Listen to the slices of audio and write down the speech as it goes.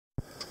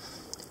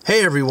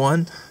Hey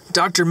everyone,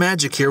 Dr.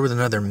 Magic here with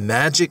another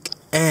magic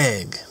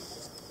egg.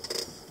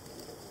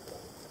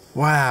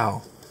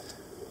 Wow,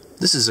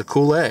 this is a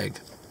cool egg.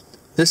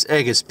 This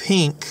egg is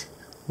pink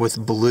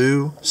with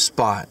blue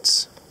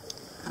spots.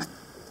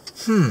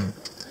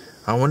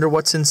 I wonder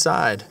what's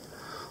inside.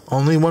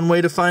 Only one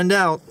way to find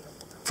out.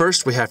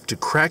 First we have to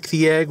crack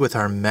the egg with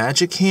our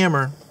magic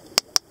hammer.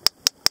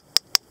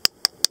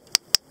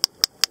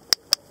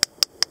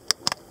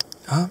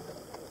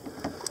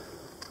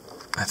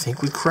 I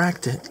think we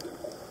cracked it.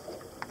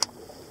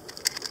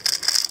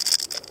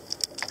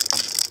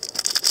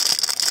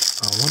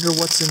 I wonder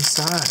what's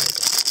inside.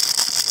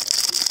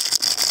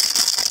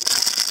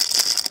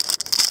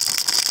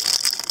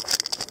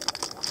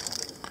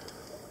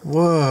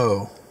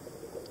 Whoa.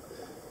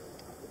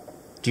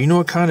 Do you know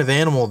what kind of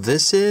animal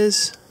this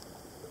is?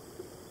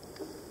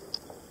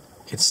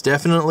 It's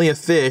definitely a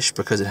fish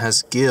because it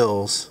has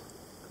gills.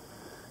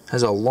 It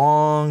has a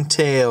long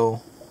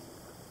tail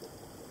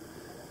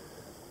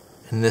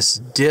and this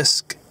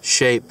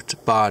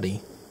disc-shaped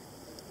body.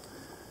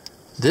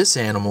 This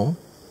animal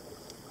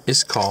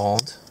is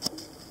called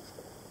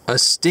a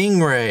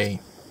stingray.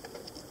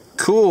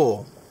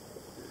 Cool.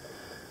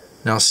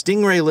 Now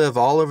stingray live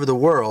all over the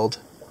world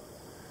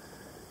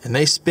and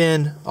they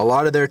spend a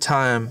lot of their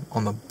time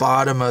on the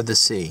bottom of the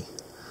sea.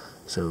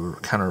 So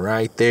kind of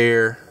right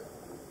there.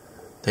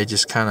 They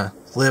just kind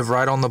of live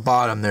right on the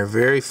bottom. They're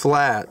very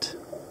flat,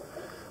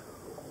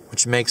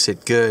 which makes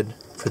it good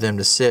for them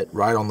to sit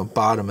right on the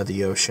bottom of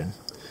the ocean.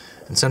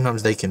 And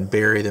sometimes they can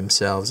bury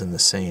themselves in the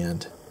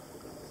sand.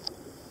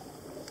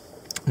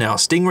 Now,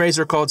 stingrays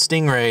are called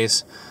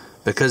stingrays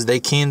because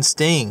they can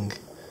sting.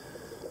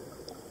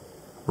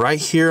 Right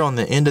here on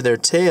the end of their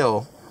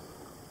tail,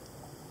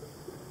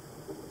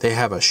 they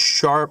have a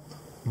sharp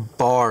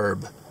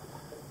barb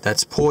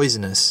that's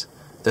poisonous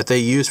that they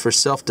use for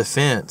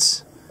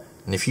self-defense.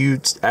 And if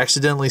you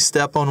accidentally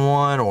step on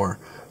one or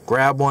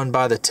grab one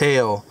by the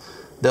tail,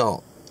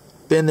 they'll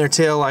bend their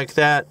tail like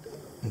that,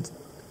 and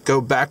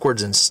go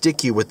backwards and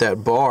stick you with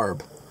that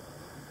barb.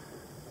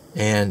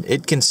 And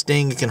it can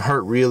sting, it can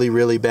hurt really,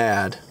 really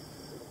bad.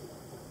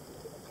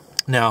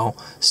 Now,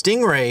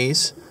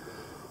 stingrays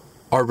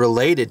are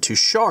related to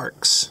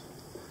sharks.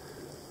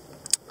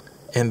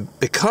 And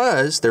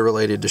because they're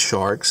related to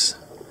sharks,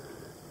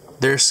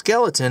 their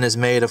skeleton is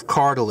made of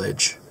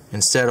cartilage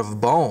instead of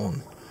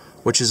bone,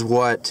 which is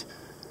what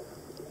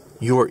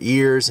your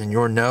ears and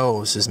your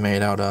nose is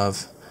made out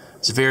of.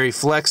 It's very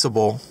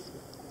flexible.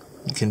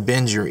 You can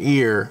bend your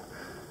ear.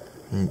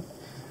 And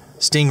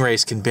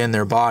stingrays can bend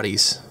their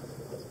bodies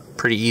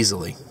pretty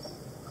easily.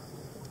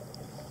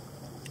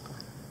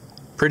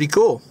 Pretty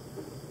cool.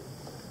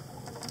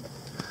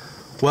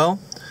 Well,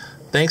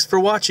 thanks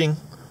for watching.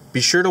 Be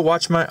sure to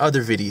watch my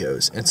other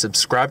videos and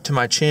subscribe to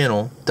my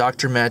channel,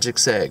 Dr.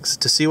 Magic's Eggs,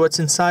 to see what's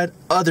inside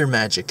other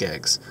magic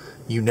eggs.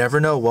 You never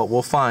know what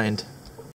we'll find.